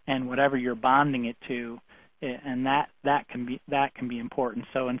and whatever you're bonding it to. And that can be important.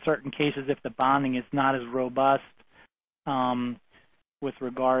 So in certain cases, if the bonding is not as robust, that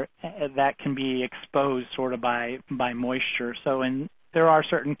can be exposed sort of by moisture. So there are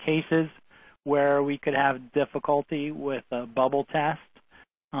certain cases where we could have difficulty with a bubble test,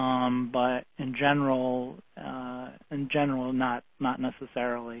 but in general, not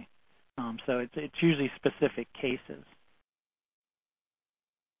necessarily. So it's usually specific cases.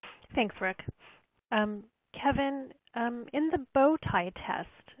 Thanks, Rick. Kevin, in the bow tie test,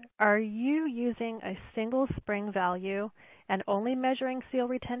 are you using a single spring value and only measuring seal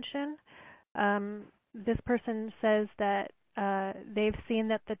retention? This person says that they've seen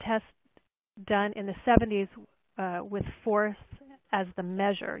that the test done in the 70s with force as the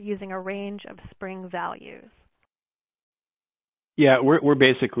measure, using a range of spring values. Yeah, we're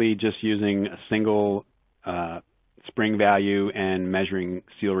basically just using a single spring value and measuring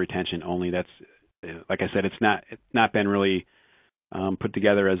seal retention only. That's, like I said, it's not been really put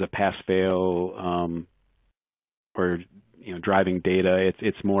together as a pass-fail or driving data.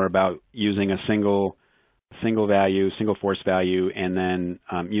 It's more about using a single value, single force value, and then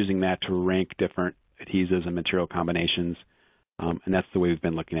using that to rank different adhesives and material combinations. And that's the way we've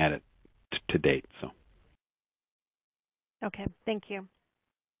been looking at it to date. So. Okay, thank you.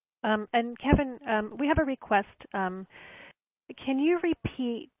 And Kevin, we have a request. Can you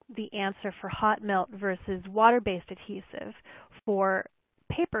repeat the answer for hot melt versus water-based adhesive for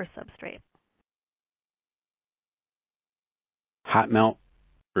paper substrate? Hot melt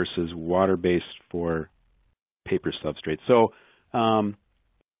versus water-based for paper substrate. So,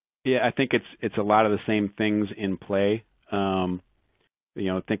 yeah, I think it's a lot of the same things in play.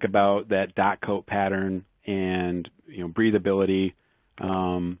 Think about that dot coat pattern and breathability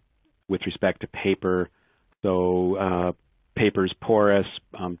with respect to paper. So paper's porous.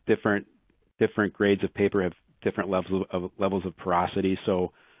 Different grades of paper have different levels of porosity.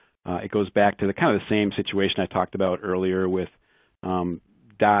 So it goes back to the kind of the same situation I talked about earlier with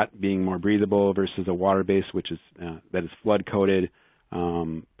dot being more breathable versus a water base, which is that is flood coated.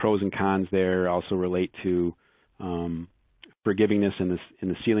 Pros and cons there also relate to forgivingness in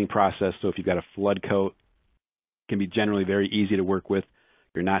the sealing process. So if you've got a flood coat, it can be generally very easy to work with.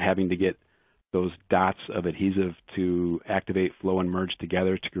 You're not having to get those dots of adhesive to activate, flow, and merge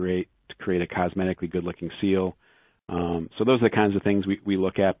together to create a cosmetically good-looking seal. So those are the kinds of things we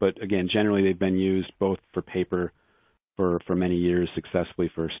look at. But again, generally they've been used both for paper for many years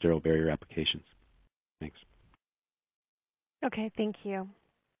successfully for sterile barrier applications. Thanks. Okay, thank you.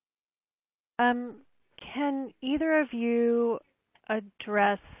 Can either of you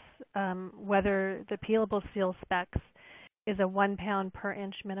address whether the peelable seal specs is a 1 pound per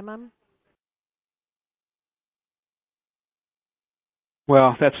inch minimum?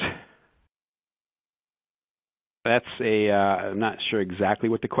 Well, I'm not sure exactly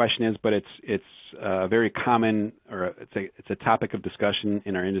what the question is, but it's a very common, or it's a topic of discussion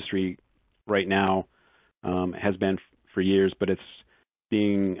in our industry right now. It has been for years, but it's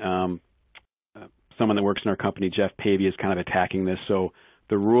being someone that works in our company, Jeff Pavey, is kind of attacking this. So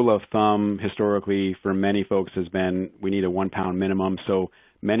the rule of thumb historically for many folks has been we need a 1 pound minimum. So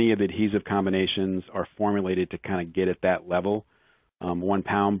many of the adhesive combinations are formulated to kind of get at that level, 1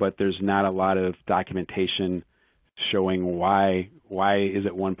 pound, but there's not a lot of documentation showing why is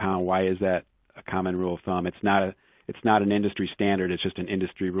it 1 pound? Why is that a common rule of thumb? It's not an industry standard. It's just an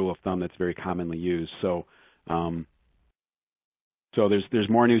industry rule of thumb that's very commonly used. So there's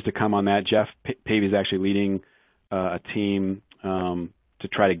more news to come on that. Jeff Pavey is actually leading a team to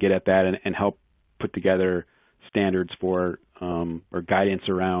try to get at that and help put together standards for or guidance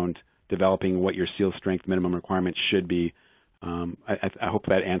around developing what your seal strength minimum requirements should be. I hope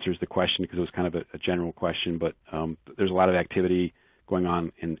that answers the question because it was kind of a general question, but there's a lot of activity going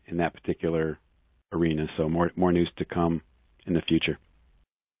on in that particular arena. So more news to come in the future.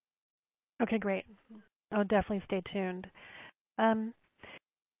 Okay, great. I'll definitely stay tuned.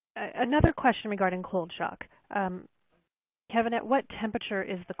 Another question regarding cold shock. Kevin, at what temperature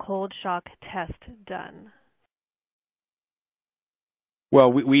is the cold shock test done?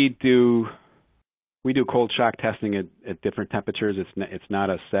 Well, we do cold shock testing at different temperatures. It's not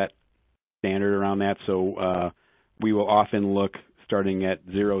a set standard around that. So we will often look starting at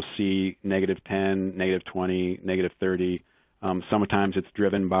 0°C, -10, -20, -30. Sometimes it's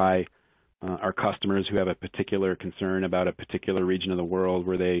driven by our customers who have a particular concern about a particular region of the world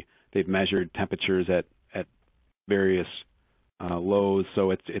where they've measured temperatures at various lows.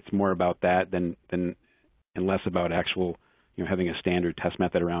 So it's more about that than and less about actual having a standard test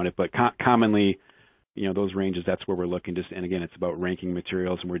method around it. But commonly, those ranges, that's where we're looking. And again, it's about ranking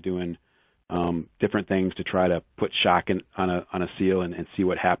materials, and we're doing different things to try to put shock on a seal and see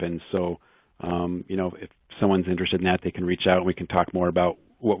what happens. So, if someone's interested in that, they can reach out and we can talk more about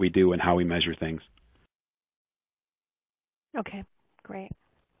what we do and how we measure things. Okay, great.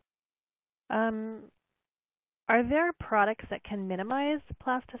 Are there products that can minimize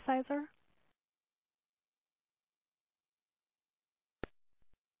plasticizer?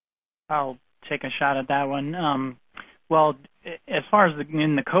 I'll take a shot at that one. Well, as far as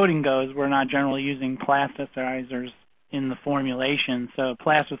in the coating goes, we're not generally using plasticizers in the formulation. So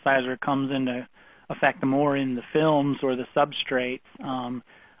plasticizer comes into effect more in the films or the substrates.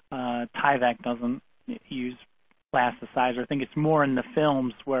 Tyvek doesn't use plasticizer. I think it's more in the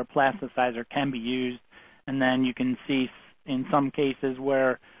films where plasticizer can be used. And then you can see in some cases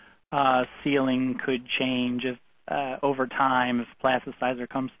where sealing could change over time if plasticizer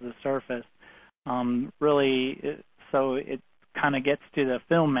comes to the surface. So it kind of gets to the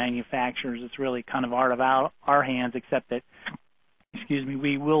film manufacturers. It's really kind of out of our hands, except that,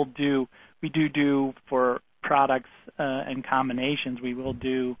 we do for products and combinations, we will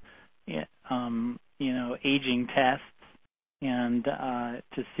do, aging tests and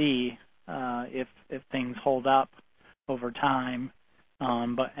to see if things hold up over time.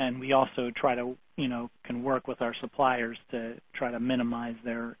 And we also try to, can work with our suppliers to try to minimize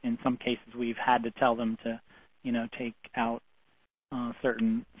in some cases we've had to tell them to, take out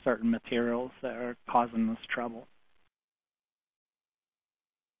certain materials that are causing us trouble.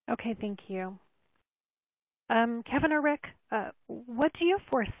 Okay, thank you. Kevin or Rick, what do you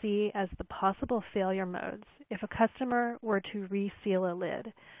foresee as the possible failure modes if a customer were to reseal a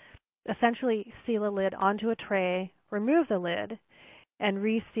lid? Essentially seal a lid onto a tray, remove the lid, and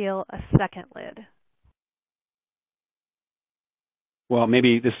reseal a second lid. Well,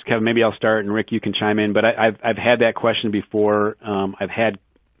 this is Kevin. Maybe I'll start, and Rick, you can chime in. But I've had that question before. I've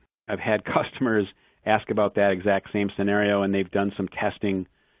had customers ask about that exact same scenario, and they've done some testing.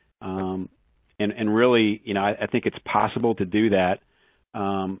 And really, I think it's possible to do that.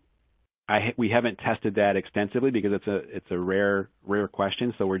 We haven't tested that extensively because it's a rare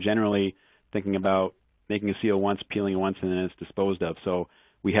question. So we're generally thinking about making a seal once, peeling it once, and then it's disposed of. So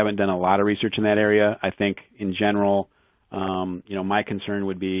we haven't done a lot of research in that area. I think in general, my concern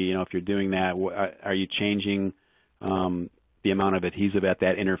would be, if you're doing that, are you changing the amount of adhesive at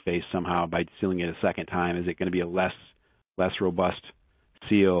that interface somehow by sealing it a second time? Is it going to be a less robust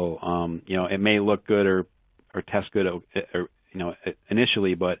seal? It may look good or test good,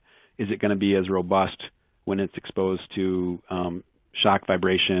 initially, but is it going to be as robust when it's exposed to shock,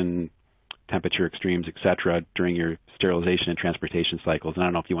 vibration, temperature extremes, et cetera, during your sterilization and transportation cycles? And I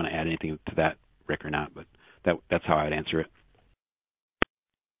don't know if you want to add anything to that, Rick, or not, but that's how I'd answer it.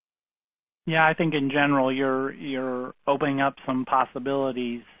 Yeah, I think in general you're opening up some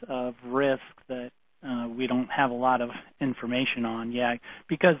possibilities of risk that we don't have a lot of information on. Yeah,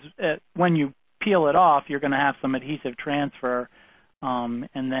 because when you peel it off, you're going to have some adhesive transfer,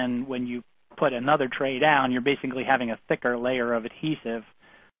 and then when you put another tray down, you're basically having a thicker layer of adhesive.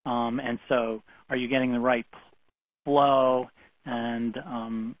 And so, are you getting the right flow and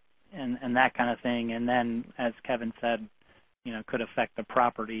that kind of thing? And then, as Kevin said, could affect the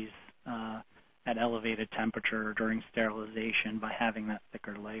properties at elevated temperature during sterilization by having that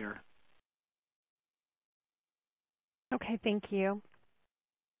thicker layer. Okay, thank you.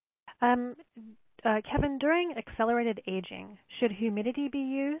 Kevin, during accelerated aging, should humidity be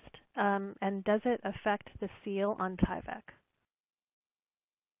used, and does it affect the seal on Tyvek?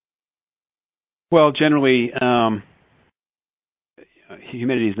 Well, generally,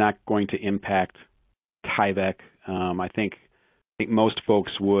 humidity is not going to impact Tyvek. I think most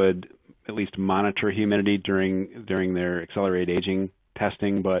folks would at least monitor humidity during their accelerated aging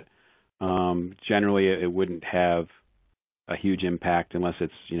testing, but generally it wouldn't have a huge impact unless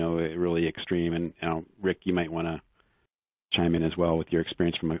it's really extreme. And Rick, you might want to chime in as well with your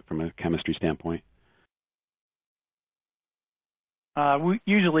experience from a chemistry standpoint.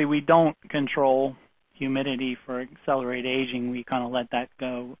 Usually we don't control humidity for accelerated aging. We kind of let that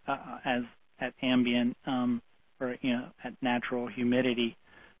go as at ambient for at natural humidity.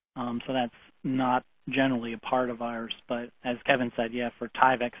 So that's not generally a part of ours. But as Kevin said, yeah, for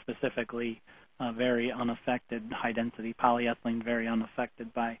Tyvek specifically, very unaffected, high density polyethylene, very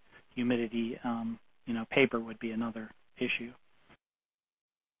unaffected by humidity. Paper would be another issue.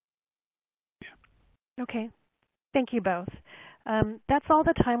 Okay. Thank you both. That's all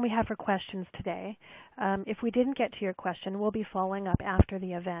the time we have for questions today. If we didn't get to your question, we'll be following up after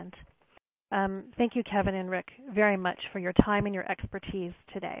the event. Thank you, Kevin and Rick, very much for your time and your expertise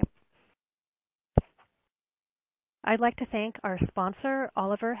today. I'd like to thank our sponsor,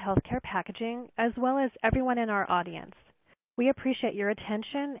 Oliver Healthcare Packaging, as well as everyone in our audience. We appreciate your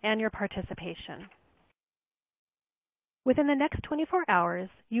attention and your participation. Within the next 24 hours,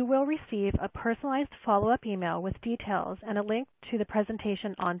 you will receive a personalized follow-up email with details and a link to the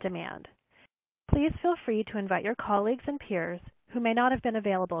presentation on demand. Please feel free to invite your colleagues and peers who may not have been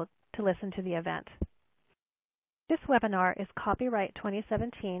available to listen to the event. This webinar is copyright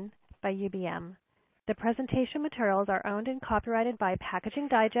 2017 by UBM. The presentation materials are owned and copyrighted by Packaging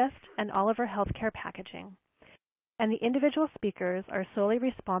Digest and Oliver Healthcare Packaging, and the individual speakers are solely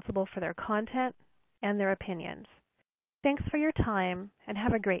responsible for their content and their opinions. Thanks for your time, and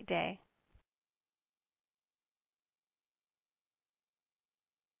have a great day.